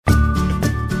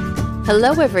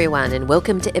Hello everyone and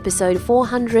welcome to episode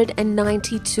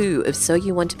 492 of So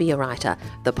You Want to Be a Writer,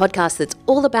 the podcast that's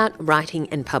all about writing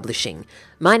and publishing.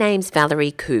 My name's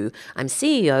Valerie Khoo. I'm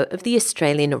CEO of the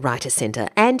Australian Writer Centre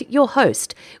and your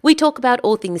host. We talk about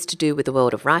all things to do with the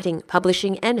world of writing,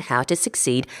 publishing and how to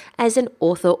succeed as an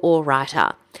author or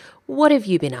writer. What have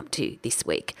you been up to this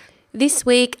week? This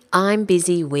week, I'm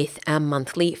busy with our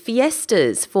monthly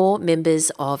fiestas for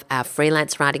members of our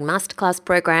Freelance Writing Masterclass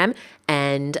program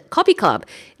and Copy Club.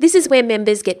 This is where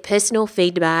members get personal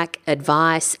feedback,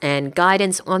 advice, and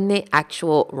guidance on their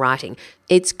actual writing.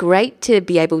 It's great to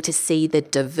be able to see the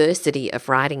diversity of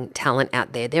writing talent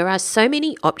out there. There are so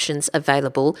many options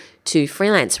available to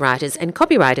freelance writers and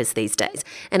copywriters these days,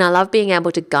 and I love being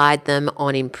able to guide them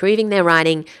on improving their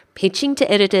writing, pitching to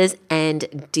editors,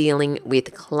 and dealing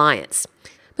with clients.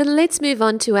 But let's move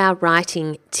on to our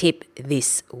writing tip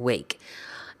this week.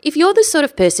 If you're the sort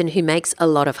of person who makes a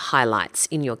lot of highlights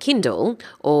in your Kindle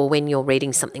or when you're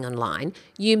reading something online,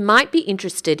 you might be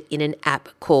interested in an app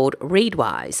called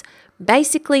Readwise.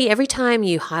 Basically, every time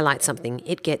you highlight something,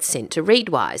 it gets sent to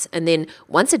Readwise, and then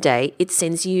once a day, it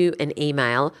sends you an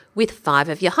email with 5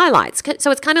 of your highlights. So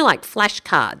it's kind of like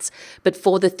flashcards, but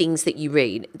for the things that you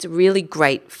read. It's really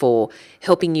great for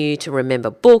helping you to remember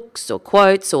books or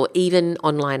quotes or even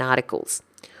online articles.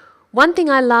 One thing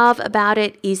I love about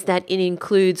it is that it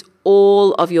includes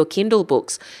all of your Kindle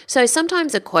books. So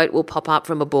sometimes a quote will pop up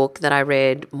from a book that I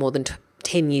read more than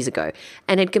 10 years ago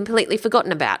and had completely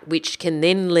forgotten about, which can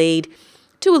then lead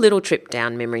to a little trip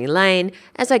down memory lane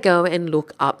as I go and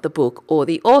look up the book or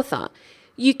the author.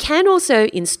 You can also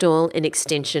install an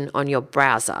extension on your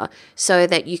browser so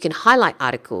that you can highlight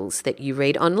articles that you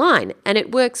read online, and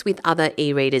it works with other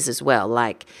e-readers as well,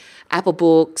 like Apple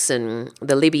Books and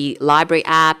the Libby Library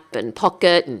app and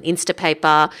Pocket and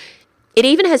Instapaper. It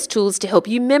even has tools to help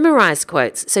you memorize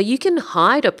quotes, so you can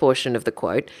hide a portion of the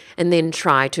quote and then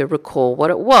try to recall what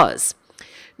it was.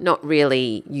 Not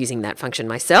really using that function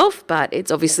myself, but it's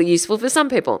obviously useful for some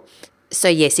people. So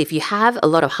yes, if you have a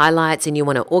lot of highlights and you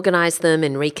want to organize them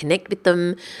and reconnect with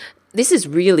them, this is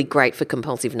really great for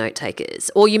compulsive note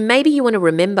takers. Or maybe you want to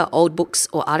remember old books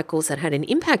or articles that had an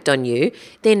impact on you,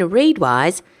 then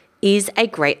Readwise is a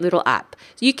great little app.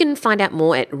 You can find out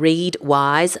more at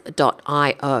readwise.io.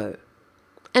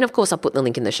 And of course, I'll put the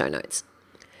link in the show notes.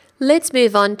 Let's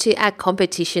move on to our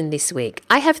competition this week.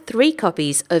 I have 3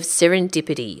 copies of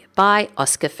Serendipity by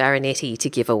Oscar Farinetti to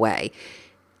give away,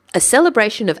 a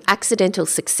celebration of accidental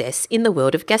success in the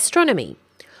world of gastronomy.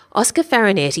 Oscar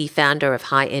Farinetti, founder of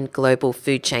high-end global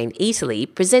food chain Eataly,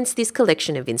 presents this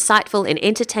collection of insightful and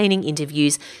entertaining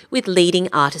interviews with leading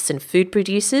artisan food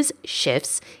producers,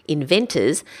 chefs,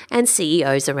 inventors, and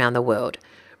CEOs around the world,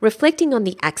 reflecting on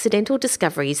the accidental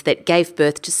discoveries that gave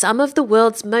birth to some of the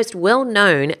world's most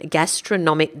well-known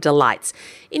gastronomic delights,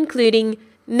 including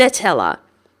Nutella,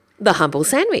 the humble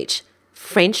sandwich,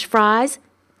 French fries,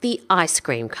 the ice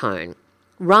cream cone,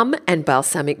 rum and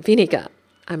balsamic vinegar.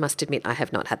 I must admit I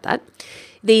have not had that.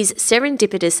 These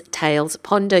serendipitous tales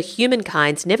ponder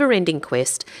humankind's never-ending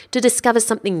quest to discover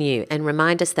something new and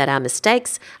remind us that our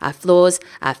mistakes, our flaws,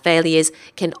 our failures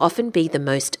can often be the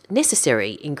most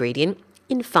necessary ingredient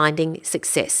in finding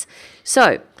success.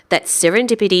 So that's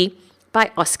Serendipity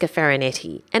by Oscar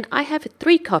Farinetti, and I have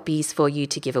 3 copies for you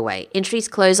to give away. Entries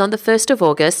close on the 1st of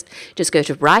August. Just go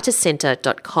to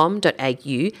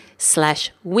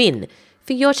writerscentre.com.au/win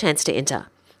for your chance to enter.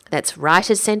 That's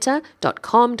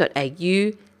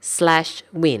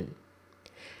writerscentre.com.au/win.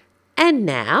 And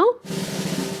now,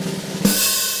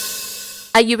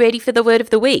 are you ready for the word of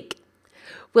the week?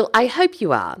 Well, I hope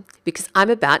you are, because I'm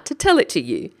about to tell it to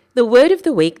you. The word of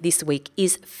the week this week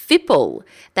is fipple.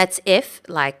 That's F,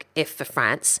 like F for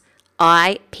France,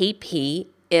 I-P-P-L-E.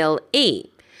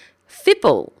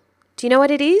 Fipple. Do you know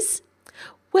what it is?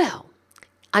 Well,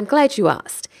 I'm glad you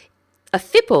asked. A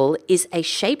fipple is a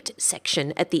shaped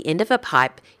section at the end of a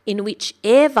pipe in which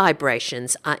air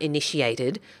vibrations are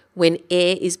initiated when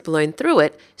air is blown through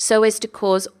it so as to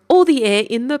cause all the air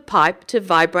in the pipe to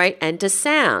vibrate and to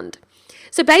sound.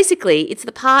 So basically, it's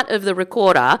the part of the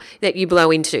recorder that you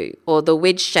blow into, or the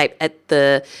wedge shape at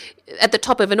the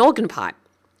top of an organ pipe.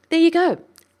 There you go.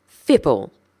 Fipple.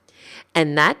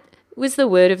 And that was the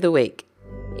word of the week.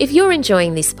 If you're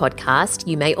enjoying this podcast,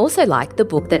 you may also like the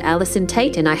book that Alison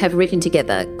Tate and I have written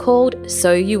together called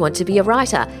So You Want to Be a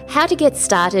Writer, How to Get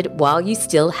Started While You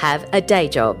Still Have a Day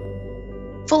Job.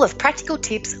 Full of practical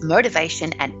tips,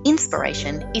 motivation and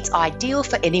inspiration, it's ideal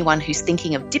for anyone who's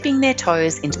thinking of dipping their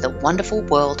toes into the wonderful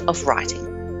world of writing.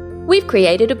 We've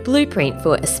created a blueprint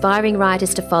for aspiring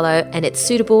writers to follow, and it's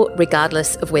suitable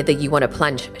regardless of whether you want to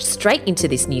plunge straight into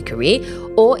this new career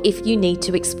or if you need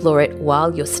to explore it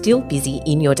while you're still busy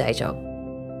in your day job.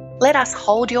 Let us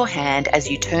hold your hand as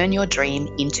you turn your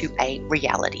dream into a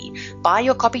reality. Buy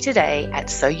your copy today at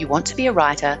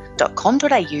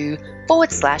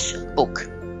soyouwanttobeawriter.com.au/book.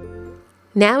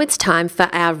 Now it's time for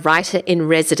our writer in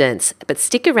residence, but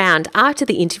stick around after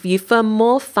the interview for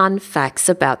more fun facts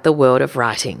about the world of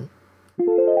writing.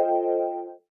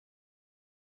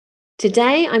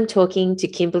 Today, I'm talking to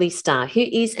Kimberly Starr, who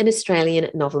is an Australian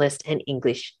novelist and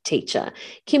English teacher.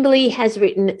 Kimberly has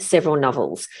written several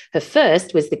novels. Her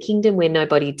first was The Kingdom Where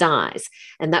Nobody Dies,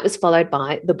 and that was followed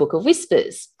by The Book of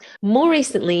Whispers. More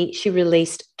recently, she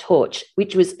released Torch,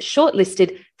 which was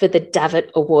shortlisted for the Davitt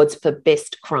Awards for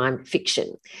Best Crime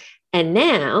Fiction. And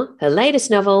now, her latest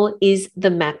novel is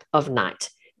The Map of Night,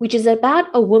 which is about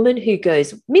a woman who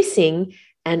goes missing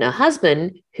and a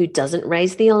husband who doesn't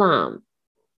raise the alarm.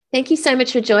 Thank you so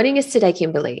much for joining us today,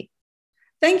 Kimberly.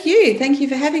 Thank you. Thank you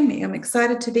for having me. I'm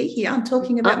excited to be here. I'm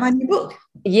talking about my new book.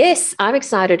 Yes, I'm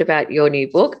excited about your new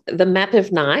book, The Map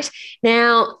of Night.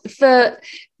 Now, for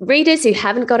readers who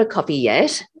haven't got a copy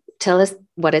yet, tell us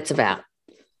what it's about.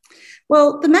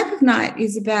 Well, The Map of Night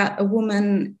is about a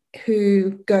woman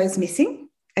who goes missing,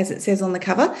 as it says on the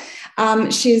cover.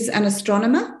 She's an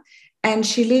astronomer and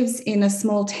she lives in a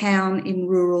small town in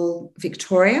rural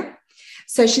Victoria.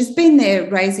 So she's been there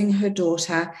raising her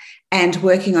daughter and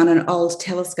working on an old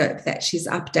telescope that she's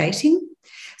updating.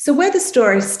 So where the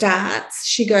story starts,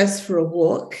 she goes for a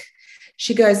walk.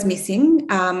 She goes missing.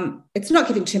 It's not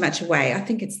giving too much away. I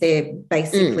think it's there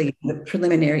basically the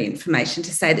preliminary information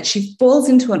to say that she falls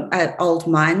into an old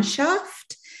mine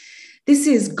shaft. This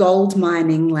is gold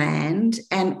mining land,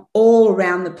 and all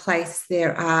around the place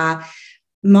there are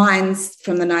mines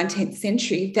from the 19th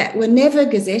century that were never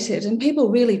gazetted, and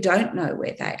people really don't know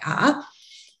where they are.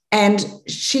 And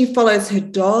she follows her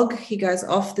dog. He goes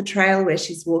off the trail where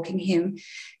she's walking him.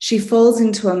 She falls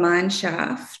into a mine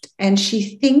shaft and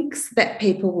she thinks that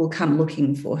people will come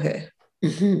looking for her.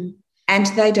 Mm-hmm. And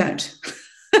they don't.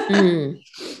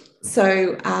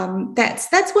 So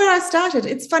that's where I started.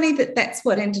 It's funny that that's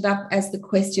what ended up as the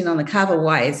question on the cover,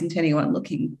 why isn't anyone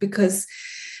looking? Because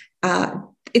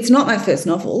it's not my first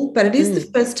novel, but it is the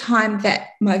first time that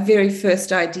my very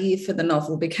first idea for the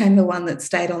novel became the one that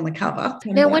stayed on the cover.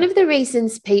 Now, one of the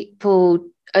reasons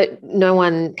no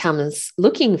one comes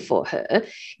looking for her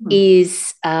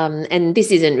is, and this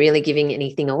isn't really giving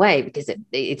anything away because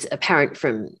it's apparent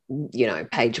from,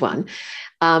 page one,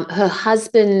 her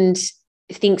husband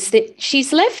thinks that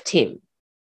she's left him.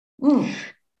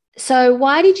 So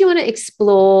why did you want to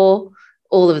explore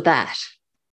all of that?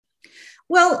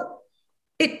 Well,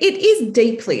 it is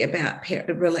deeply about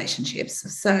relationships.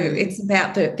 So it's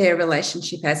about their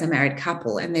relationship as a married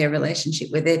couple and their relationship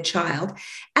with their child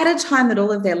at a time that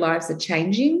all of their lives are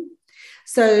changing.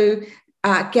 So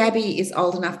Gabby is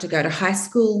old enough to go to high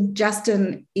school.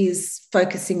 Justin is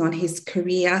focusing on his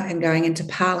career and going into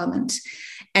Parliament.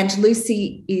 And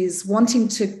Lucy is wanting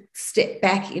to step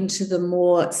back into the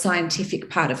more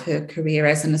scientific part of her career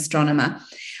as an astronomer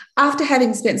after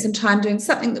having spent some time doing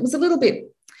something that was a little bit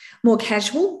more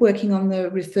casual, working on the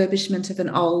refurbishment of an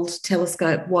old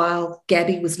telescope while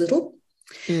Gabby was little.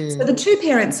 So the two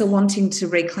parents are wanting to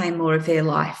reclaim more of their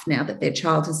life now that their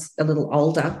child is a little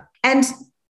older. And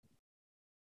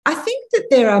I think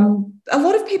that there are a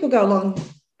lot of people go along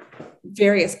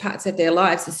various parts of their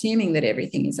lives assuming that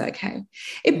everything is okay.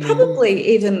 It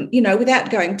probably even, without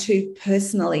going too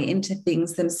personally into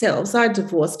things themselves, I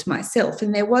divorced myself,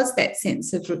 and there was that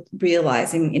sense of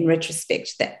realising in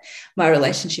retrospect that my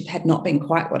relationship had not been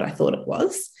quite what I thought it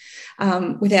was,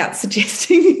 without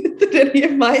suggesting that any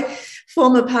of my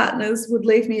former partners would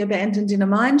leave me abandoned in a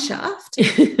mine shaft.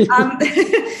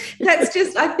 That's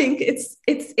just, I think it's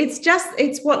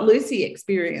what Lucy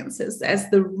experiences as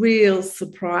the real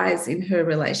surprise in her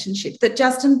relationship, that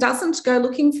Justin doesn't go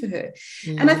looking for her.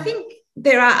 And I think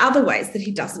there are other ways that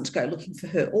he doesn't go looking for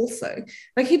her also.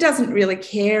 Like, he doesn't really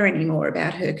care anymore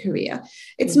about her career.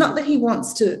 It's not that he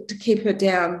wants to keep her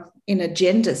down in a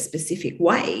gender-specific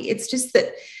way. It's just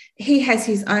that he has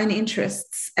his own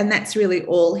interests, and that's really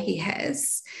all he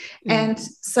has. And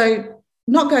so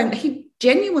he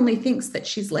genuinely thinks that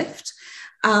she's left,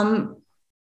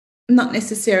 not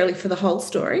necessarily for the whole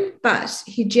story, but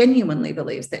he genuinely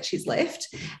believes that she's left.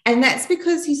 And that's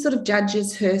because he sort of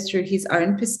judges her through his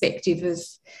own perspective of,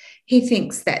 he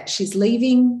thinks that she's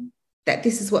leaving, that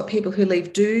this is what people who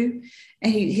leave do,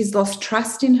 and he's lost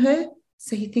trust in her.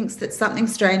 So he thinks that something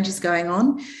strange is going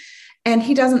on. And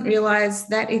he doesn't realise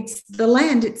that it's the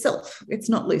land itself. It's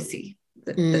not Lucy.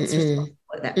 that's responsible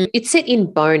for that. It's set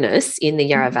in Bonus in the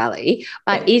Yarra Valley,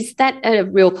 but is that a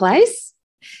real place?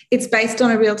 It's based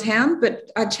on a real town,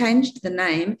 but I changed the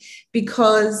name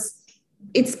because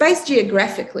it's based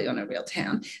geographically on a real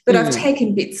town, but I've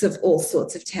taken bits of all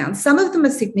sorts of towns. Some of them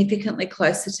are significantly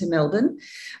closer to Melbourne.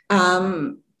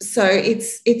 So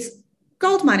it's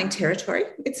gold mining territory.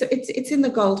 It's in the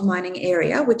gold mining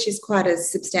area, which is quite a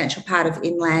substantial part of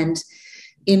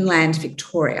inland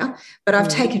Victoria, but I've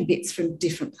taken bits from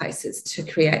different places to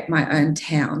create my own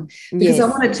town because I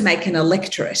wanted to make an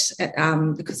electorate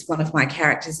because one of my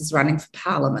characters is running for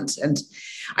Parliament, and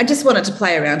I just wanted to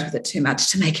play around with it too much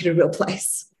to make it a real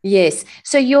place. Yes.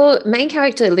 So your main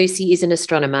character, Lucy, is an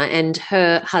astronomer and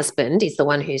her husband is the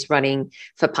one who's running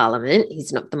for Parliament.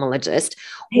 He's an ophthalmologist.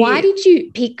 Why did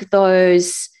you pick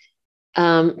those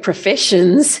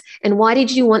professions and why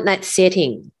did you want that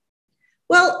setting?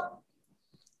 Well,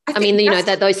 I mean,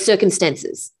 those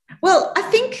circumstances. Well, I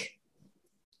think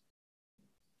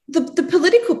the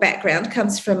political background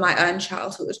comes from my own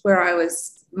childhood where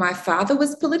my father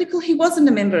was political. He wasn't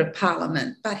a member of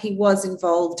Parliament, but he was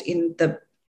involved in the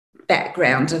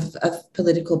background of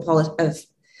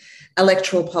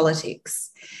electoral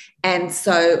politics. And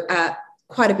so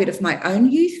quite a bit of my own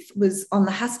youth was on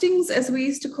the hustings, as we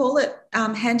used to call it,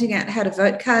 handing out how to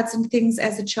vote cards and things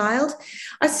as a child.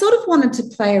 I sort of wanted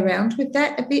to play around with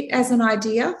that a bit as an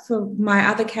idea for my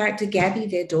other character, Gabby,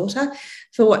 their daughter,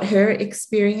 for what her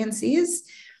experience is.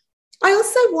 I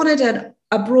also wanted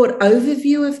a broad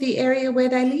overview of the area where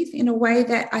they live in a way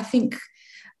that I think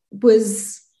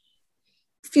was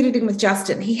fitted in with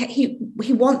Justin. He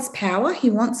wants power, he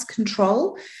wants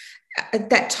control.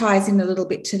 That ties in a little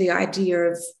bit to the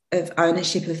idea of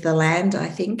ownership of the land, I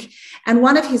think. And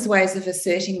one of his ways of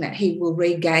asserting that he will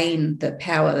regain the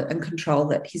power and control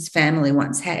that his family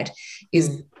once had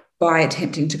is by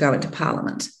attempting to go into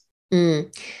Parliament.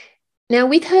 Now,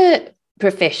 with her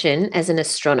profession as an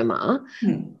astronomer,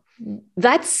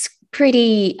 that's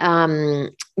pretty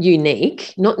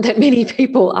unique. Not that many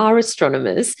people are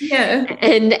astronomers. Yeah.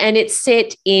 And it's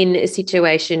set in a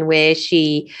situation where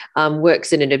she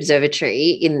works in an observatory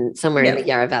in somewhere in the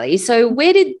Yarra Valley. So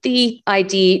where did the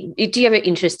idea, do you have an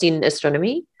interest in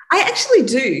astronomy? I actually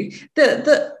do.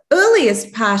 The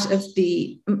earliest part of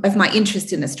my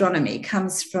interest in astronomy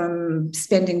comes from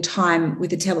spending time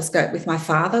with a telescope with my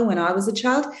father when I was a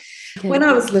child. Okay. When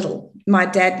I was little, my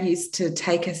dad used to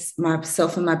take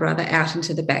myself and my brother out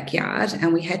into the backyard,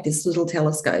 and we had this little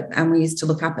telescope and we used to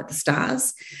look up at the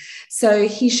stars. So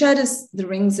he showed us the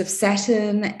rings of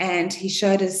Saturn and he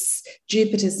showed us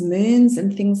Jupiter's moons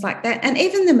and things like that, and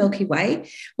even the Milky Way.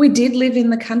 We did live in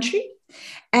the country,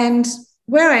 and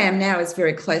where I am now is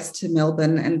very close to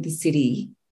Melbourne and the city,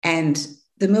 and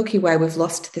the Milky Way, we've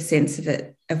lost the sense of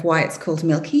it, of why it's called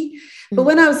Milky. But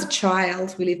when I was a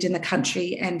child, we lived in the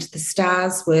country and the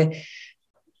stars were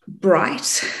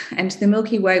bright and the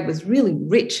Milky Way was really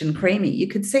rich and creamy. You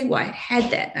could see why it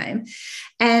had that name.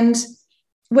 And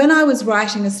when I was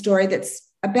writing a story that's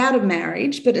about a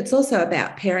marriage, but it's also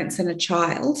about parents and a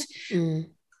child,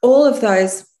 all of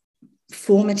those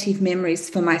formative memories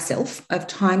for myself of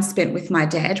time spent with my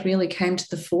dad really came to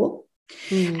the fore.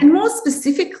 And more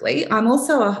specifically, I'm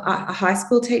also a high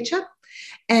school teacher.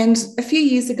 And a few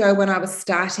years ago when I was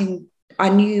starting, I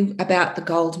knew about the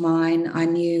gold mine. I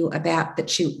knew about that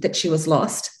she was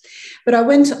lost. But I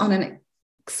went on an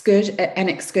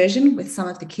excursion with some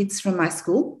of the kids from my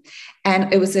school,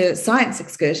 and it was a science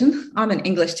excursion. I'm an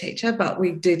English teacher, but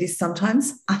we do this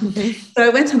sometimes. So I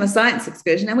went on a science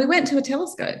excursion and we went to a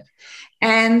telescope,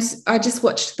 and I just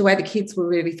watched the way the kids were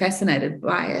really fascinated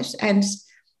by it, and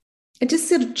it just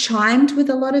sort of chimed with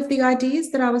a lot of the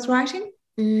ideas that I was writing.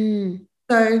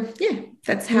 So, yeah,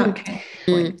 that's how it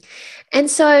came. And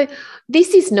so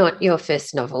this is not your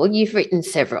first novel. You've written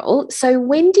several. So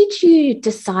when did you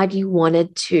decide you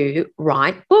wanted to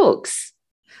write books?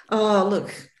 Oh,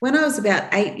 look, when I was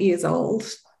about 8 years old,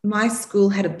 my school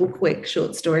had a book week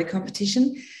short story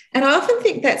competition. And I often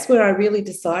think that's where I really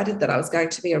decided that I was going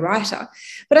to be a writer.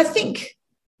 But I think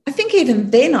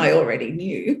even then I already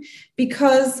knew,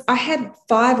 because I had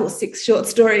 5 or 6 short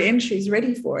story entries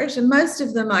ready for it. And most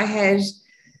of them I had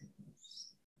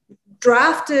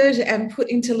drafted and put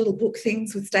into little book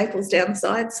things with staples down the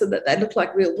side so that they look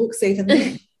like real books even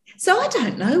then. So I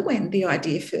don't know when the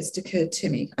idea first occurred to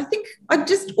me. I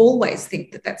just always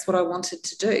think that that's what I wanted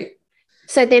to do.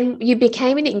 So then you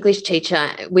became an English teacher,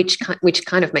 which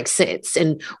kind of makes sense.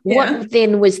 And what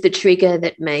then was the trigger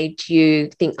that made you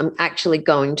think, I'm actually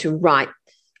going to write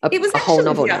a whole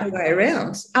novel? It was actually the other way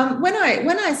around.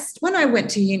 When I went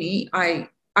to uni, I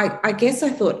I guess I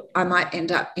thought I might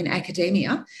end up in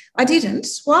academia. I didn't.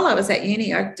 While I was at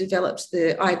uni, I developed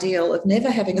the ideal of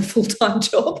never having a full-time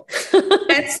job.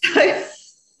 And so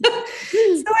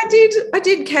I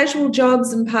did casual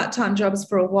jobs and part-time jobs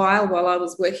for a while I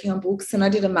was working on books, and I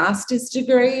did a master's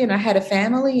degree, and I had a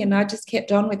family, and I just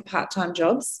kept on with part-time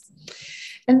jobs.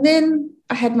 And then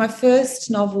I had my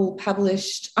first novel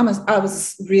published. I was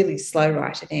a really slow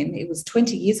writer then. It was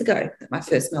 20 years ago that my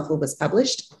first novel was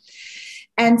published.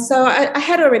 And so I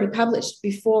had already published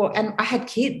before, and I had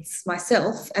kids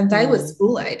myself, and they were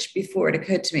school age before it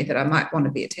occurred to me that I might want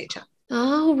to be a teacher.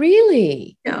 Oh,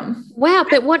 really? Yeah. Wow.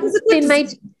 But what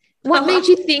made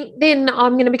you think then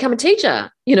I'm going to become a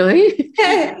teacher,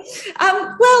 Yeah.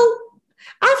 Well,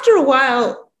 after a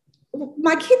while,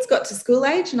 my kids got to school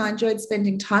age and I enjoyed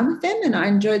spending time with them, and I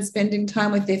enjoyed spending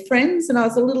time with their friends, and I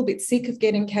was a little bit sick of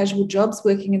getting casual jobs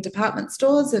working in department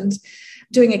stores and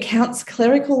doing accounts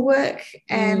clerical work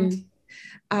and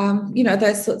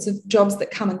those sorts of jobs that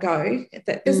come and go.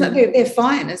 They're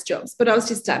fine as jobs, but I was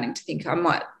just starting to think I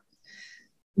might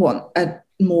want a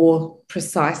more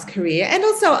precise career. And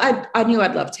also I knew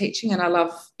I'd love teaching, and I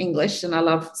love English, and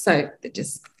so it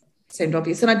just seemed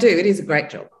obvious. And I do. It is a great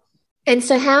job. And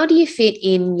so how do you fit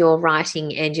in your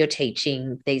writing and your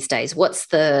teaching these days? What's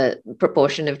the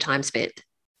proportion of time spent?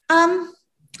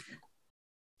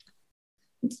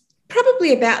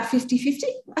 Probably about 50-50,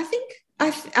 I think.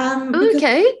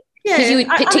 Okay. Yeah. Because you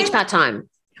teach part-time.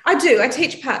 I do. I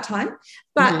teach part-time,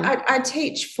 but I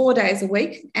teach 4 days a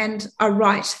week and I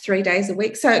write 3 days a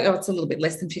week. So it's a little bit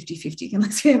less than 50-50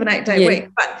 unless you have an 8-day week.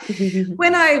 But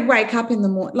when I wake up in the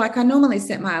morning, like I normally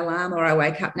set my alarm, or I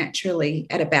wake up naturally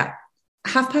at about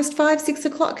 5:30, 6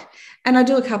 o'clock, and I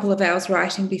do a couple of hours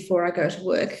writing before I go to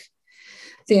work.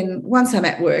 Then once I'm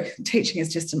at work, teaching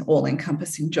is just an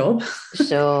all-encompassing job.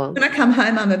 Sure. When I come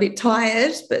home, I'm a bit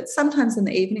tired, but sometimes in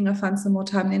the evening I find some more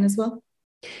time then as well.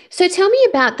 So tell me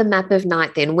about the Map of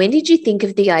Night then. When did you think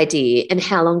of the idea, and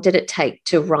how long did it take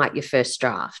to write your first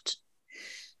draft?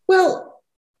 Well,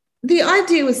 the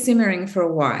idea was simmering for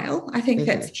a while. I think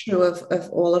that's true of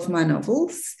all of my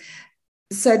novels.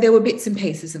 So there were bits and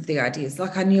pieces of the ideas.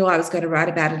 Like I knew I was going to write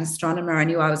about an astronomer. I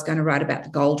knew I was going to write about the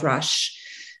gold rush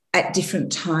at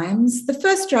different times. The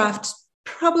first draft,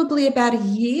 probably about a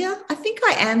year. I think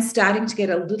I am starting to get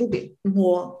a little bit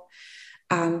more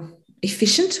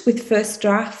efficient with first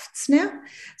drafts now.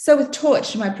 So with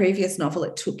Torch, my previous novel,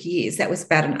 it took years. That was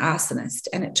about an arsonist,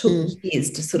 and it took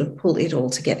years to sort of pull it all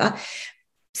together.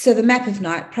 So the Map of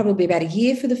Night, probably about a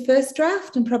year for the first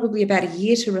draft and probably about a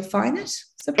year to refine it.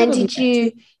 So and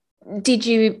did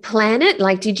you plan it?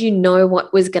 Like, did you know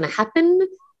what was going to happen?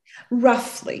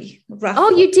 Roughly.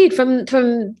 Oh, you did from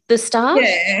the start?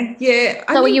 Yeah.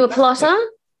 So were you a plotter?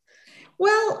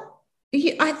 Well,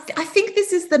 I think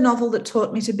this is the novel that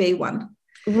taught me to be one.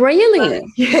 Really?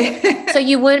 Yeah. So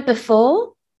you weren't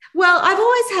before? Well, I've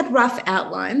always had rough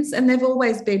outlines, and they've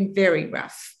always been very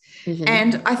rough.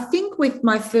 And I think with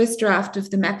my first draft of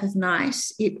the Map of Night,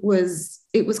 it was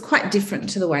quite different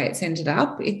to the way it's ended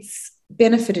up. It's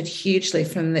benefited hugely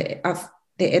from the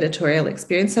editorial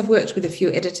experience. I've worked with a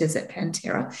few editors at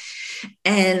Pantera,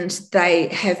 and they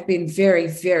have been very,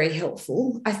 very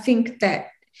helpful. I think that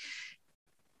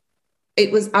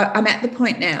I'm at the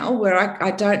point now where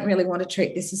I don't really want to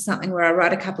treat this as something where I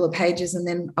write a couple of pages and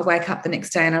then I wake up the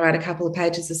next day and I write a couple of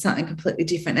pages of something completely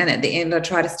different. And at the end, I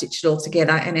try to stitch it all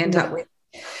together and end up with,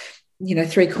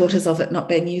 3/4 of it not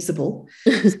being usable.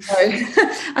 So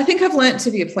I think I've learned to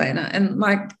be a planner, and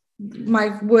my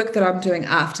work that I'm doing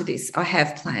after this, I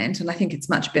have planned, and I think it's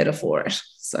much better for it.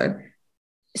 So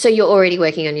you're already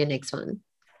working on your next one?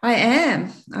 I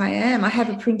am. I have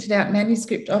a printed out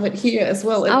manuscript of it here as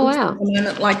well. It looks wow. At the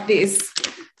moment like this.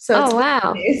 So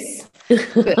wow. This.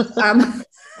 But,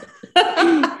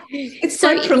 it's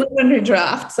my preliminary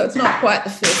draft, so it's not quite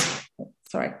the first.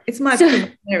 Sorry, it's my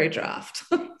preliminary draft.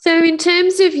 So in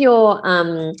terms of your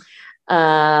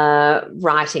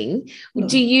writing,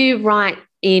 do you write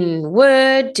in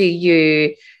Word? Do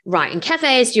you write in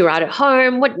cafes? Do you write at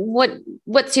home?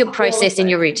 What's your process in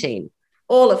your routine?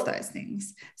 All of those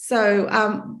things. So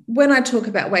when I talk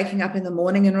about waking up in the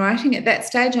morning and writing, at that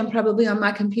stage, I'm probably on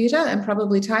my computer and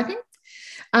probably typing.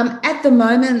 At the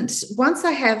moment, once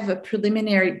I have a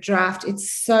preliminary draft, it's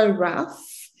so rough.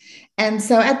 And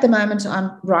so at the moment,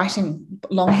 I'm writing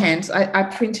longhand. I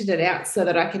printed it out so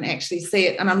that I can actually see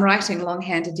it, and I'm writing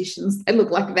longhand editions. They look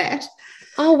like that.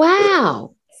 Oh,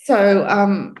 wow. So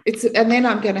and then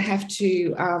I'm going to have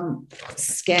to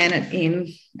scan it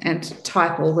in and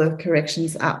type all the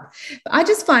corrections up. But I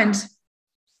just find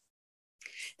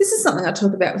this is something I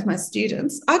talk about with my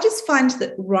students. I just find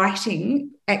that writing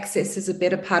accesses a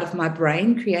better part of my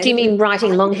brain creatively. Do you mean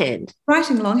writing longhand?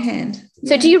 Writing longhand.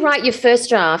 So do you write your first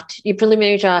draft, your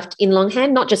preliminary draft in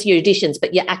longhand, not just your editions,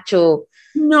 but your actual?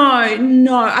 No.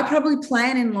 I probably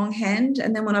plan in longhand,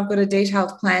 and then when I've got a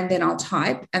detailed plan, then I'll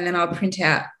type, and then I'll print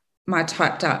out my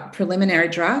typed up preliminary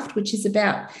draft, which is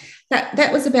about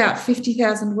that was about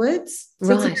 50,000 words.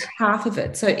 So Right. it's about half of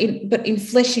it. So in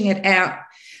fleshing it out,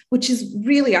 which is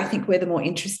really, I think, where the more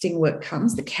interesting work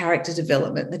comes, the character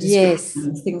development, the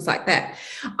descriptions, things like that.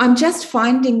 I'm just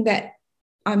finding that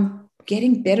I'm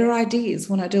getting better ideas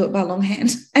when I do it by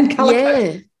longhand and colour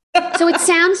code. So it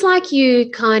sounds like you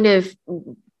kind of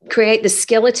create the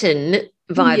skeleton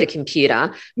via the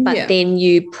computer, but then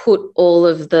you put all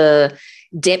of the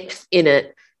depth in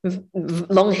it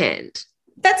longhand.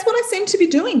 That's what I seem to be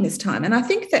doing this time. And I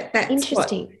think that's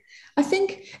interesting. I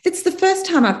think it's the first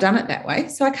time I've done it that way.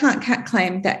 So I can't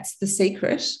claim that's the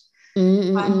secret.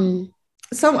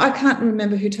 So I can't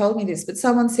remember who told me this, but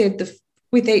someone said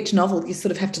with each novel, you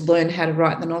sort of have to learn how to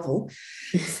write the novel.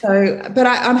 So, but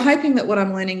I'm hoping that what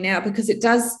I'm learning now, because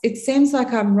it seems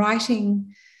like I'm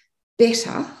writing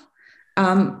better,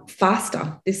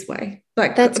 faster this way.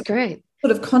 Like that's great.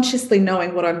 Sort of consciously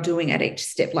knowing what I'm doing at each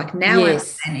step. Like now I'm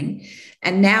planning,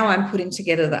 and now I'm putting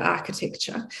together the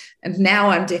architecture, and now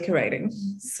I'm decorating.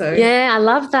 So I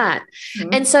love that.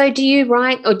 And so do you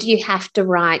write, or do you have to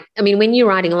write? I mean, when you're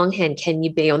writing longhand, can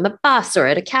you be on the bus or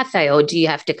at a cafe, or do you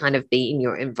have to kind of be in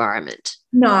your environment?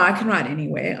 No, I can write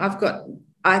anywhere.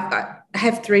 I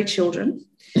have 3 children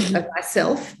of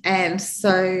myself, and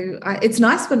so it's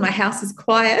nice when my house is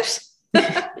quiet.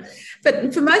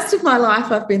 But for most of my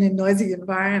life, I've been in noisy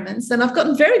environments, and I've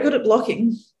gotten very good at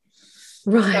blocking.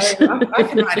 Right. So I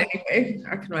can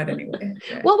write anywhere.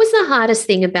 Yeah. What was the hardest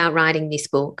thing about writing this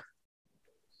book?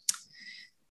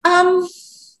 I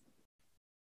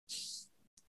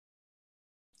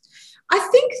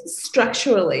think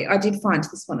structurally, I did find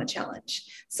this one a challenge.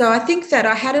 So I think that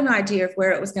I had an idea of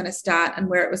where it was going to start and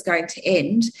where it was going to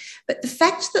end. But the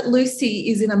fact that Lucy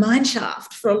is in a mine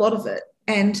shaft for a lot of it,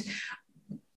 and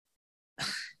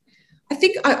I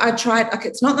think I tried, like,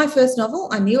 it's not my first novel.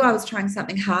 I knew I was trying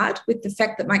something hard with the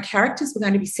fact that my characters were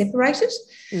going to be separated.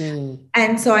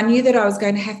 And so I knew that I was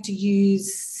going to have to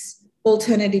use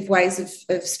alternative ways of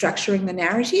structuring the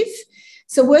narrative.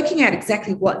 So working out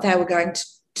exactly what they were going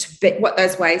to be, what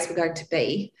those ways were going to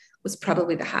be, was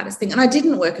probably the hardest thing. And I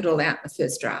didn't work it all out in the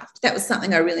first draft. That was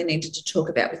something I really needed to talk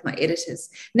about with my editors.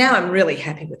 Now I'm really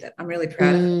happy with it. I'm really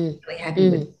proud of it. I'm really happy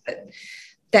with it. But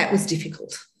that was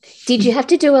difficult. Did you have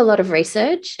to do a lot of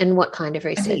research, and what kind of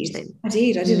research then? I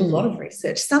did a lot of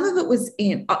research. Some of it was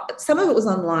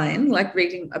online, like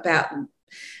reading about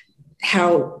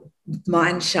how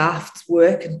mine shafts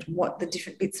work and what the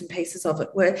different bits and pieces of it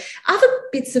were. Other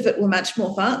bits of it were much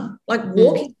more fun, like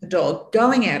walking the dog,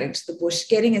 going out into the bush,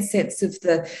 getting a sense of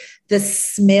the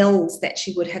smells that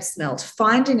she would have smelled,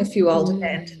 finding a few old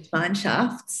abandoned mine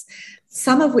shafts,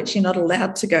 some of which you're not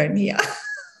allowed to go near.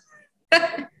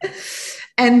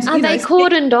 And are they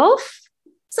cordoned off?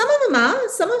 Some of them are,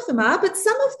 but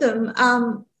some of them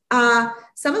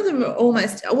are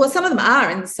almost, well, some of them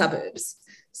are in the suburbs.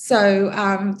 So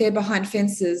they're behind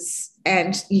fences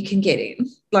and you can get in.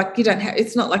 Like, you don't have,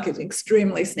 it's not like an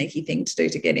extremely sneaky thing to do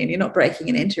to get in. You're not breaking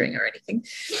and entering or anything.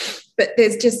 But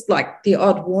there's just like the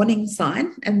odd warning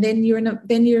sign, and then you're in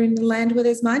the land where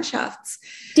there's mine shafts.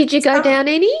 Did you go down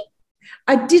any?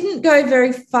 I didn't go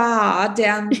very far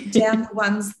down the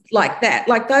ones like that.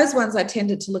 Like those ones I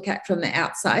tended to look at from the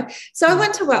outside. So I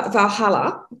went to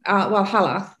Valhalla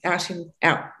out in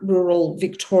rural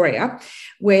Victoria,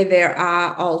 where there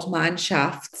are old mine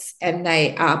shafts and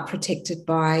they are protected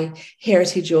by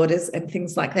heritage orders and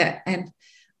things like that. And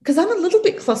because I'm a little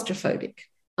bit claustrophobic.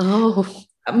 Oh.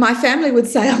 My family would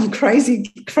say I'm crazily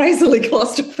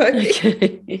claustrophobic.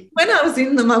 Okay. When I was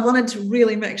in them, I wanted to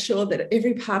really make sure that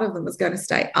every part of them was going to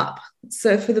stay up.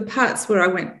 So for the parts where I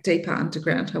went deeper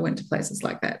underground, I went to places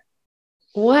like that.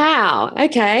 Wow.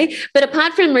 Okay. But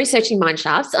apart from researching mine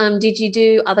shafts, did you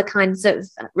do other kinds of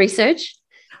research?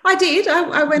 I did.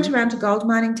 I went around to gold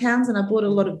mining towns and I bought a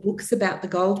lot of books about the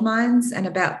gold mines and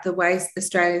about the ways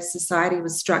Australia's society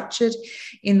was structured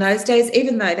in those days,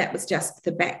 even though that was just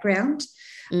the background.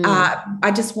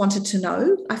 I just wanted to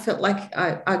know. I felt like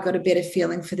I got a better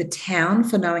feeling for the town,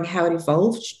 for knowing how it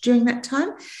evolved during that time,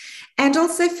 and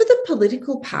also for the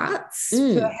political parts,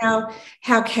 for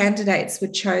how candidates were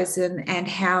chosen and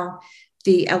how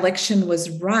the election was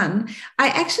run. I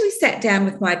actually sat down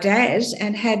with my dad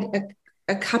and had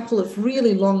a couple of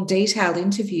really long, detailed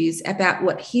interviews about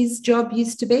what his job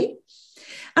used to be.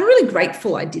 I'm really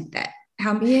grateful I did that.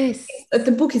 Yes.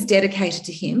 The book is dedicated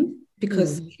to him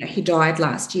because he died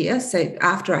last year. So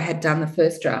after I had done the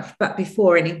first draft, but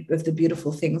before any of the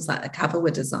beautiful things like the cover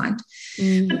were designed.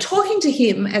 But talking to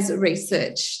him as a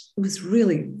research was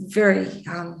really very,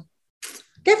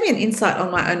 gave me an insight on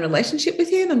my own relationship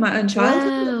with him and my own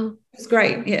childhood. Wow. It was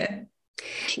great, yeah.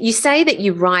 You say that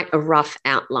you write a rough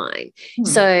outline.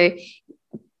 So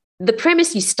the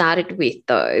premise you started with,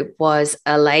 though, was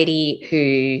a lady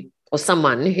who, or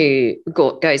someone who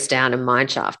goes down a mine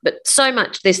shaft, but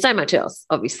there's so much else,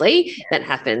 obviously, that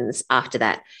happens after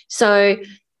that. So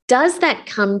does that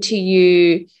come to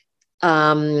you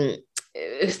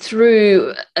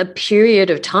through a period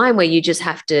of time where you just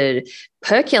have to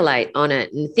percolate on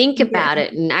it and think about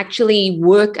it and actually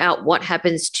work out what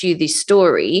happens to this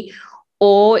story?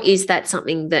 Or is that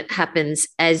something that happens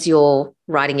as you're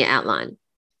writing your outline?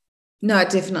 No,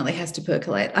 it definitely has to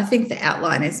percolate. I think the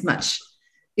outline is much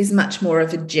more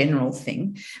of a general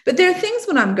thing. But there are things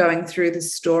when I'm going through the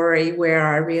story where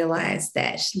I realise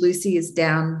that Lucy is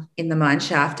down in the mine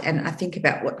shaft, and I think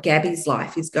about what Gabby's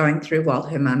life is going through while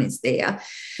her mum is there,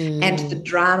 and the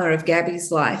drama of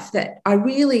Gabby's life, that I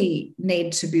really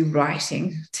need to be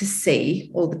writing to see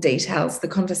all the details, the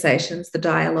conversations, the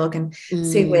dialogue, and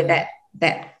see where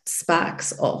that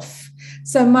sparks off.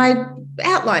 So my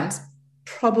outline's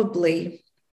probably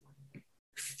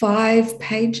 5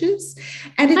 pages,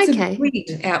 and it's a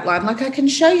grid outline. Like, I can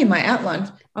show you my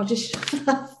outline. I'll just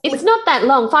it's not that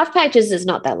long. 5 pages is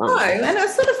not that long. No, and I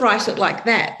sort of write it like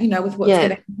that, with what's going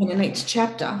to happen in each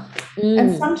chapter,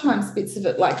 and sometimes bits of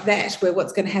it like that, where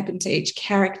what's going to happen to each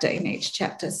character in each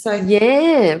chapter. So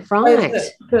right.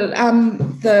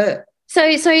 So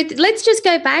let's just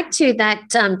go back to that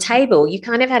table. You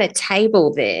kind of had a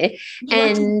table there,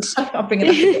 and I'll bring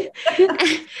it up.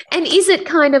 And is it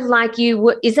kind of like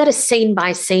is that a scene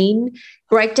by scene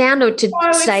breakdown, or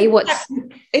say what's?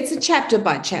 It's a chapter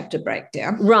by chapter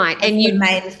breakdown, right? And the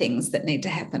main things that need to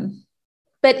happen.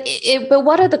 But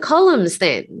what are the columns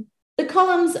then? The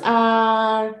columns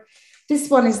are. This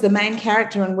one is the main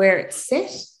character and where it's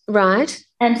set. Right.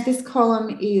 And this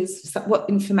column is what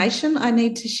information I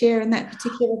need to share in that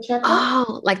particular chapter.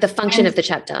 Oh, like the function of the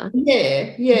chapter.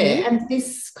 Yeah. And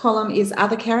this column is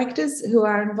other characters who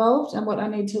are involved and what I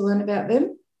need to learn about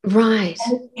them. Right.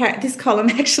 And this column,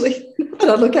 actually, when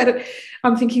I look at it,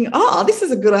 I'm thinking, this is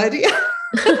a good idea.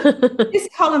 This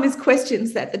column is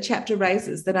questions that the chapter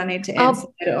raises that I need to answer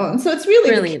later on. So it's really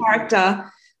brilliant. The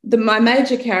character, my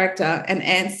major character and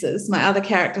answers, my other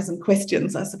characters and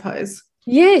questions, I suppose.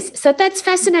 Yes, so that's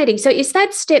fascinating. So is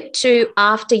that step 2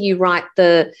 after you write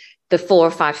the 4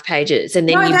 or 5 pages, and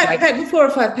then the 4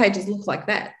 or 5 pages look like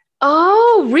that.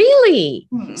 Oh, really?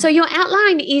 So your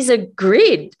outline is a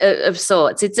grid of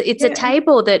sorts. It's a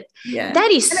table that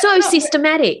is so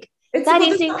systematic. There's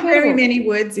not very many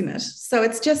words in it, so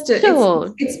it's just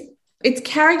it's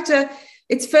character.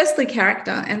 It's firstly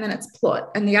character, and then it's plot,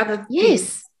 and the other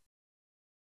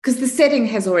because the setting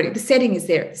is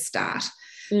there at the start.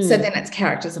 So then it's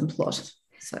characters and plot.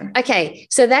 So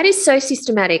so that is so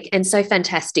systematic and so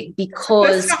fantastic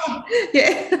because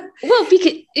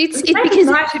because it's because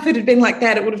if it had been like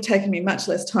that, it would have taken me much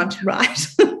less time to write.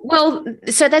 Well,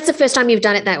 so that's the first time you've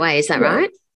done it that way, is that right?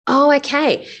 Oh,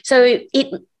 okay. So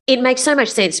it makes so much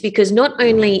sense because not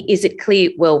only is it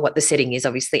clear, what the setting is,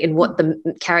 obviously, and what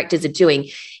the characters are doing,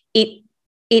 it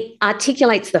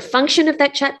articulates the function of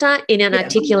that chapter and it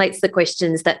articulates the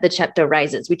questions that the chapter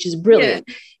raises, which is brilliant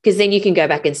because then you can go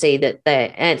back and see that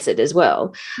they're answered as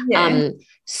well.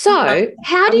 So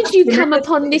how did you come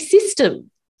upon this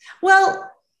system? Well,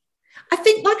 I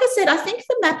think, like I said,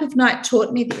 the Map of Night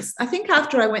taught me this. I think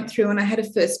after I went through and I had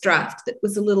a first draft that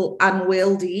was a little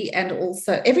unwieldy, and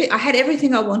also I had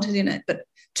everything I wanted in it, but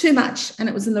too much, and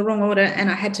it was in the wrong order, and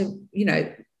I had to,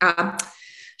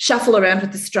 shuffle around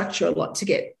with the structure a lot to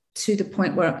get to the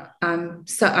point where I'm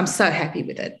so happy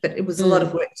with it, but it was a lot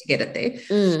of work to get it there.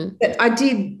 But I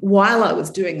did, while I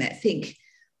was doing that,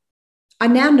 I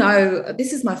now know,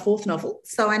 this is my 4th novel,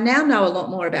 so I now know a lot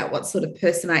more about what sort of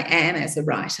person I am as a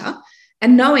writer,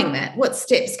 and knowing that, what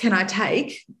steps can I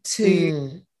take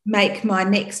to make my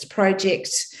next project.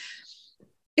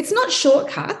 It's not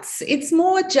shortcuts. It's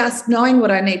more just knowing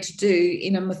what I need to do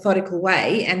in a methodical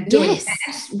way and doing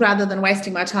that rather than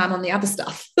wasting my time on the other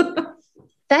stuff.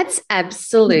 That's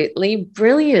absolutely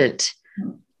brilliant.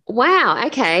 Wow.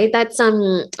 Okay. That's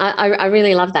I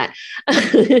really love that.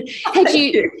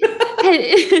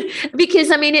 Because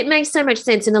it makes so much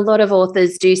sense, and a lot of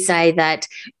authors do say that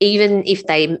even if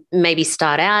they maybe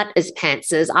start out as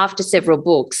pantsers, after several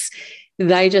books,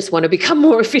 they just want to become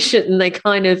more efficient and they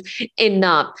kind of end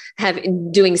up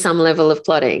doing some level of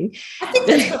plotting. I think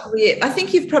that's probably it. I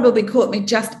think you've probably caught me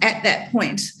just at that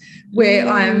point where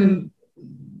I'm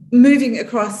moving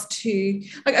across to,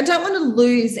 like, I don't want to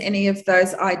lose any of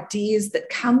those ideas that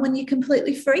come when you're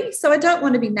completely free. So I don't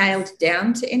want to be nailed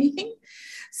down to anything.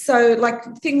 So, like,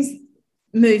 things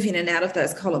move in and out of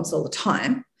those columns all the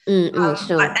time.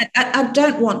 Sure. I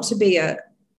don't want to be a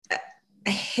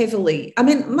heavily, I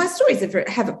mean, my stories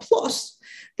have a plot.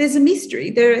 There's a mystery.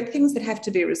 There are things that have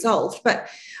to be resolved, but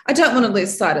I don't want to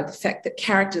lose sight of the fact that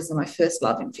characters are my first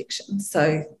love in fiction.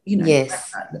 So,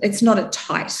 yes, it's not a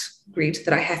tight grid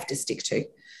that I have to stick to.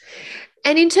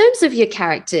 And in terms of your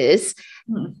characters,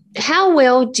 how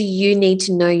well do you need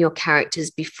to know your characters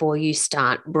before you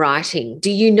start writing? Do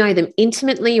you know them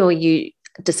intimately, or you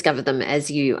discover them as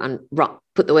you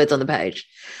put the words on the page?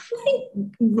 I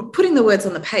think putting the words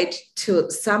on the page to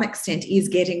some extent is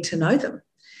getting to know them.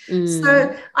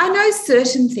 So I know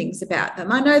certain things about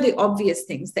them. I know the obvious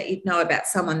things that you'd know about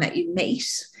someone that you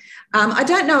meet. I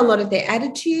don't know a lot of their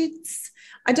attitudes.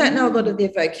 I don't know a lot of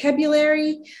their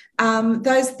vocabulary.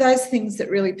 Those things that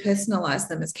really personalise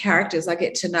them as characters, I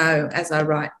get to know as I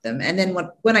write them. And then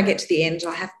when I get to the end,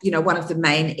 I have, one of the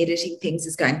main editing things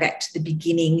is going back to the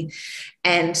beginning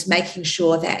and making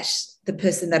sure that the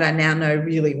person that I now know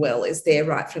really well is there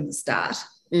right from the start.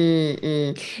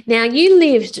 Now, you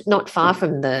lived not far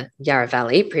from the Yarra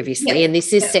Valley previously, and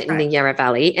this is set in the Yarra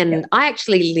Valley. And I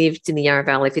actually lived in the Yarra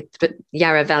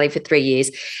Valley for 3 years,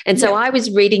 and so I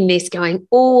was reading this, going,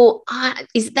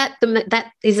 is that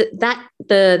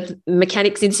the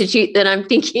Mechanics Institute that I'm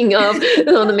thinking of,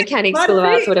 or the Mechanics School of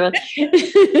Arts, whatever,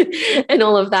 and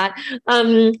all of that.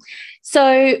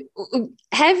 So,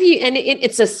 have you? And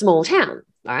it's a small town,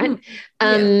 right?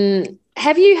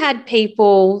 Have you had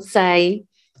people say,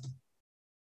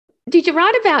 did you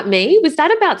write about me? Was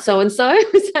that about so-and-so?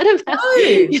 Was that about...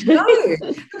 No.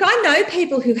 Look, I know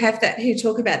people who have that, who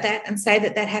talk about that and say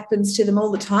that happens to them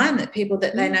all the time, that people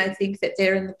that they know think that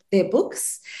they're in their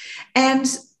books. And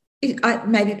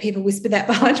maybe people whisper that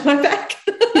behind my back.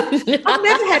 I've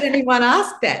never had anyone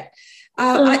ask that.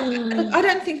 I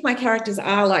don't think my characters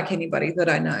are like anybody that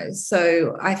I know.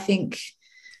 So I think...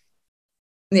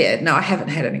 no, I haven't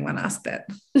had anyone ask that.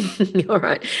 All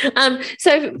right.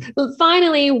 So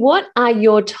finally, what are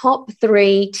your top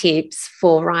 3 tips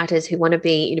for writers who want to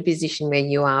be in a position where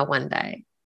you are one day?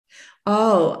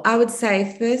 Oh, I would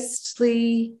say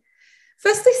firstly,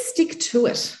 stick to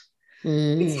it.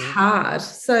 It's hard.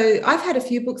 So I've had a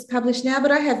few books published now,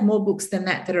 but I have more books than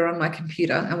that are on my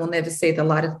computer and will never see the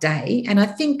light of day. And I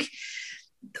think,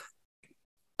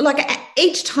 like,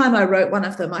 each time I wrote one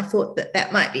of them, I thought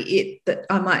that might be it, that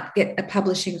I might get a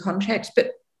publishing contract.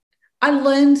 But I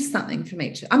learned something from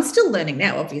each. I'm still learning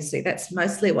now, obviously. That's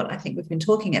mostly what I think we've been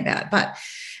talking about. But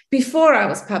before I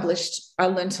was published, I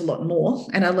learned a lot more,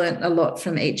 and I learned a lot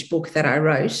from each book that I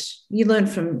wrote. You learn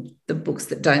from the books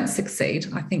that don't succeed,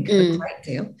 I think, a great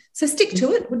deal. So stick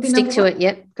to it would be number 1. Stick to it,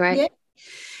 yep, great. Yeah.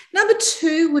 Number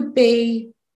 2 would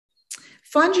be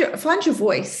find your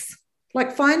voice.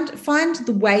 Like, find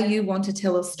the way you want to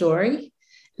tell a story,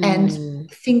 and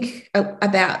think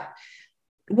about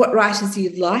what writers you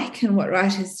like and what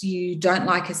writers you don't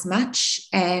like as much,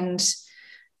 and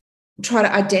try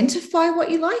to identify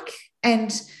what you like, and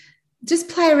just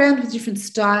play around with different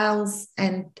styles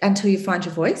and until you find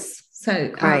your voice.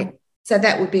 So, so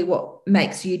that would be what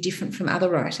makes you different from other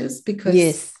writers,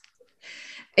 because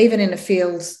even in a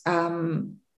field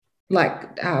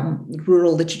like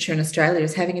rural literature in Australia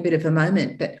is having a bit of a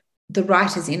moment, but the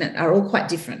writers in it are all quite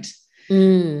different.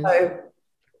 So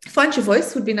find your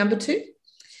voice would be number 2.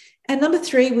 And number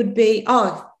 3 would be,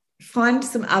 find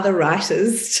some other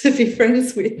writers to be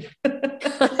friends with.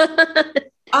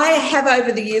 I have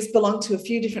over the years belonged to a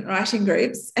few different writing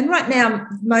groups, and right now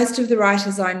most of the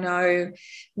writers I know,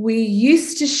 we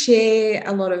used to share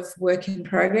a lot of work in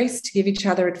progress to give each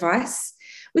other advice.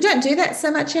 We don't do that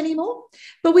so much anymore,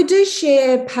 but we do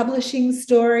share publishing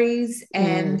stories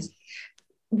and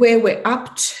where we're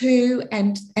up to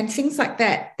and things like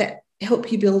that help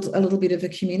you build a little bit of a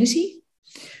community.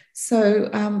 So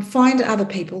find other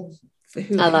people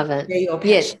who I love it. Your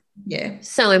passion. Yeah,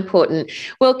 so important.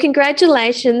 Well,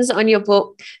 congratulations on your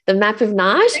book, The Map of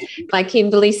Night by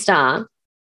Kimberly Starr.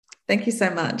 Thank you so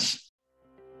much.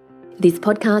 This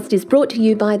podcast is brought to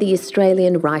you by the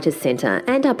Australian Writers' Centre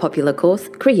and our popular course,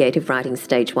 Creative Writing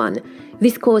Stage 1.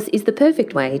 This course is the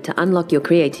perfect way to unlock your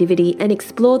creativity and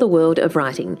explore the world of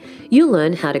writing. You'll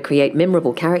learn how to create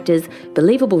memorable characters,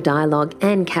 believable dialogue,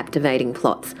 and captivating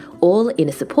plots, all in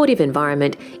a supportive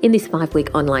environment in this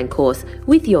 5-week online course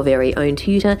with your very own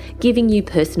tutor giving you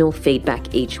personal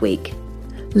feedback each week.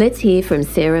 Let's hear from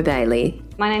Sarah Bailey.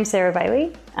 My name's Sarah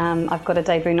Bailey. I've got a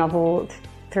debut novel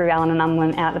through Allen &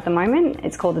 Unwin out at the moment.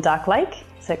 It's called The Dark Lake.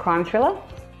 It's a crime thriller.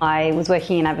 I was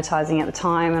working in advertising at the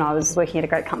time, and I was working at a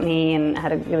great company and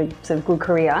had a really sort of good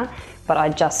career, but I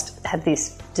just had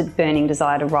this burning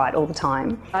desire to write all the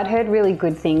time. I'd heard really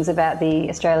good things about the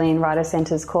Australian Writers'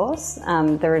 Centre's course.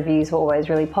 The reviews were always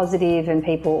really positive and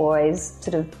people always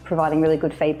sort of providing really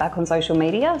good feedback on social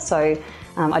media, so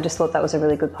I just thought that was a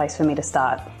really good place for me to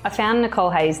start. I found Nicole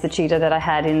Hayes, the tutor that I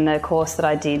had in the course that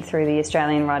I did through the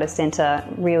Australian Writers' Centre,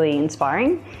 really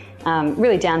inspiring.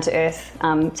 Really down-to-earth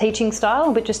teaching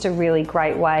style, but just a really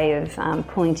great way of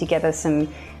pulling together some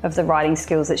of the writing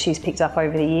skills that she's picked up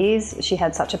over the years. She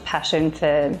had such a passion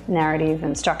for narrative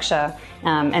and structure,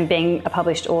 and being a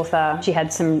published author, she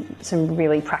had some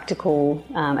really practical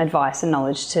advice and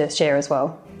knowledge to share as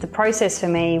well. The process for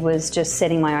me was just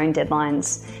setting my own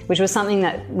deadlines, which was something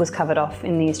that was covered off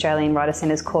in the Australian Writers'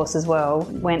 Centre's course as well.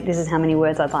 This is how many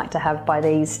words I'd like to have by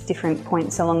these different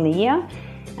points along the year.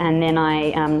 And then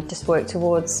I just worked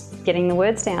towards getting the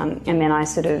words down. And then I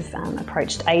sort of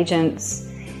approached agents,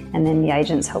 and then the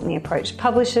agents helped me approach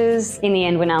publishers. In the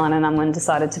end, when Allen & Unwin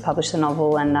decided to publish the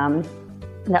novel, and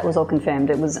that was all confirmed,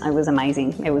 it was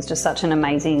amazing. It was just such an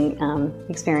amazing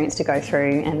experience to go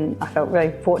through, and I felt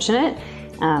really fortunate,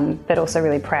 but also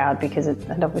really proud because it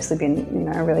had obviously been,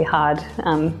 a really hard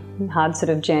sort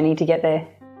of journey to get there.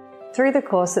 Through the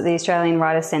course at the Australian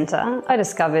Writers' Centre, I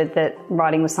discovered that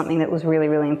writing was something that was really,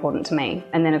 really important to me.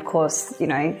 And then, of course,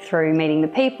 through meeting the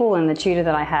people and the tutor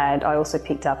that I had, I also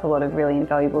picked up a lot of really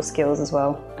invaluable skills as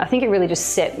well. I think it really just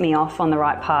set me off on the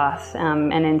right path.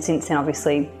 And then since then,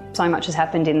 obviously, so much has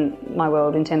happened in my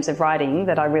world in terms of writing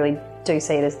that I really do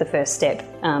see it as the first step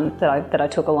that I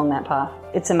took along that path.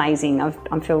 It's amazing. I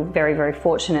feel very, very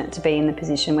fortunate to be in the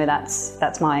position where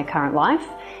that's my current life.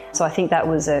 So I think that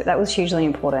was hugely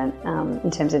important in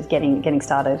terms of getting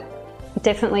started.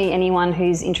 Definitely anyone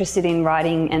who's interested in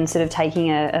writing and sort of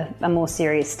taking a more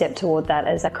serious step toward that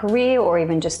as a career or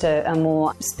even just a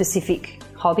more specific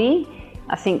hobby,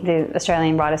 I think the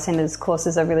Australian Writers' Centre's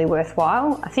courses are really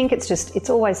worthwhile. I think it's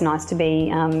always nice to be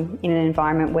in an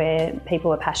environment where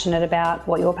people are passionate about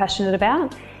what you're passionate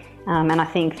about. And I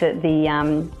think that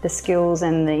the skills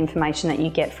and the information that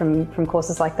you get from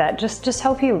courses like that just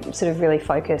help you sort of really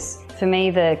focus. For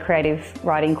me, the creative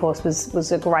writing course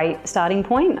was a great starting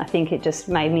point. I think it just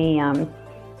made me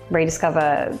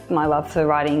rediscover my love for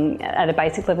writing at a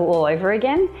basic level all over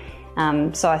again.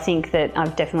 So I think that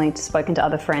I've definitely spoken to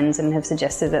other friends and have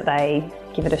suggested that they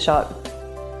give it a shot.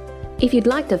 If you'd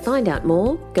like to find out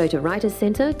more, go to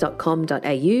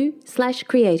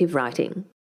writerscentre.com.au/creative writing.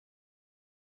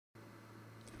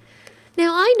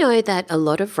 Now, I know that a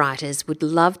lot of writers would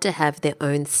love to have their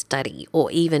own study or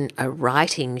even a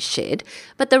writing shed,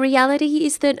 but the reality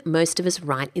is that most of us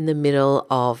write in the middle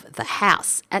of the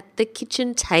house, at the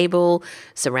kitchen table,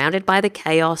 surrounded by the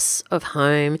chaos of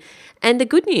home. And the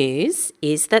good news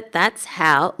is that that's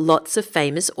how lots of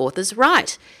famous authors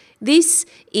write. This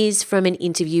is from an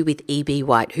interview with E.B.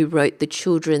 White, who wrote the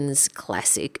children's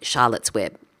classic Charlotte's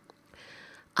Web.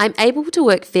 I'm able to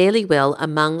work fairly well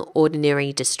among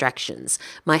ordinary distractions.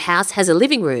 My house has a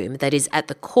living room that is at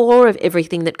the core of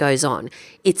everything that goes on.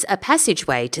 It's a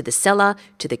passageway to the cellar,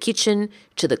 to the kitchen,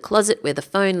 to the closet where the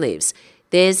phone lives.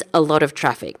 There's a lot of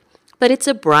traffic. But it's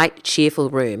a bright, cheerful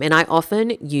room, and I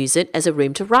often use it as a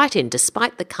room to write in,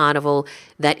 despite the carnival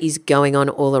that is going on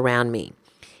all around me.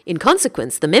 In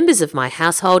consequence, the members of my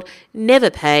household never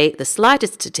pay the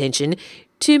slightest attention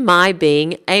to my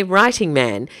being a writing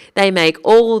man. They make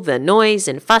all the noise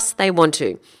and fuss they want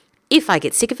to. If I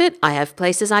get sick of it, I have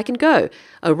places I can go.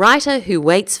 A writer who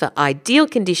waits for ideal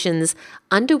conditions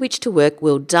under which to work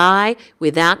will die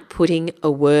without putting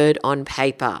a word on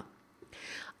paper.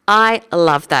 I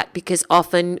love that because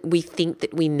often we think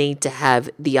that we need to have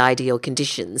the ideal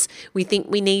conditions. We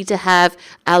think we need to have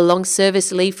our long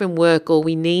service leave from work, or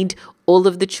we need all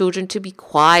of the children to be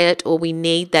quiet, or we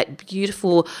need that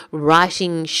beautiful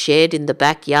writing shed in the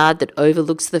backyard that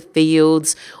overlooks the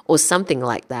fields or something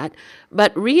like that.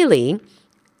 But really,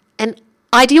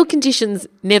 ideal conditions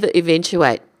never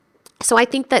eventuate. So I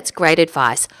think that's great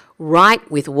advice.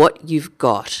 Write with what you've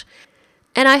got.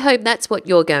 And I hope that's what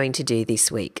you're going to do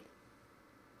this week.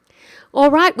 All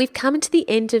right, we've come to the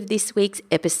end of this week's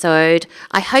episode.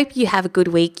 I hope you have a good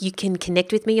week. You can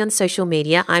connect with me on social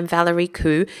media. I'm Valerie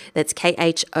Khoo, that's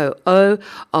Khoo,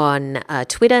 on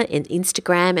Twitter and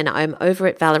Instagram, and I'm over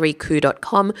at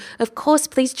valeriekhoo.com. Of course,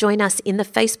 please join us in the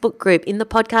Facebook group, in the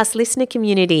podcast listener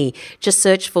community. Just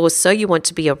search for So You Want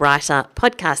to Be a Writer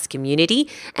podcast community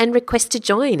and request to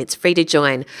join. It's free to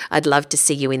join. I'd love to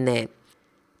see you in there.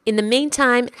 In the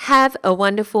meantime, have a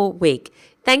wonderful week.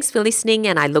 Thanks for listening,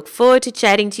 and I look forward to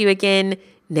chatting to you again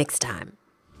next time.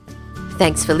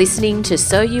 Thanks for listening to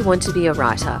So You Want to Be a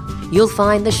Writer. You'll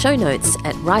find the show notes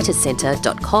at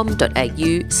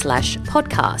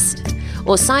writercentre.com.au/podcast,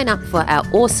 or sign up for our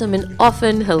awesome and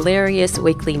often hilarious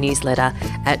weekly newsletter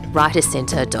at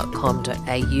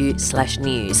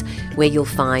writercentre.com.au/news, where you'll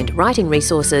find writing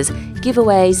resources,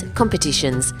 giveaways,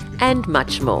 competitions, and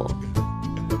much more.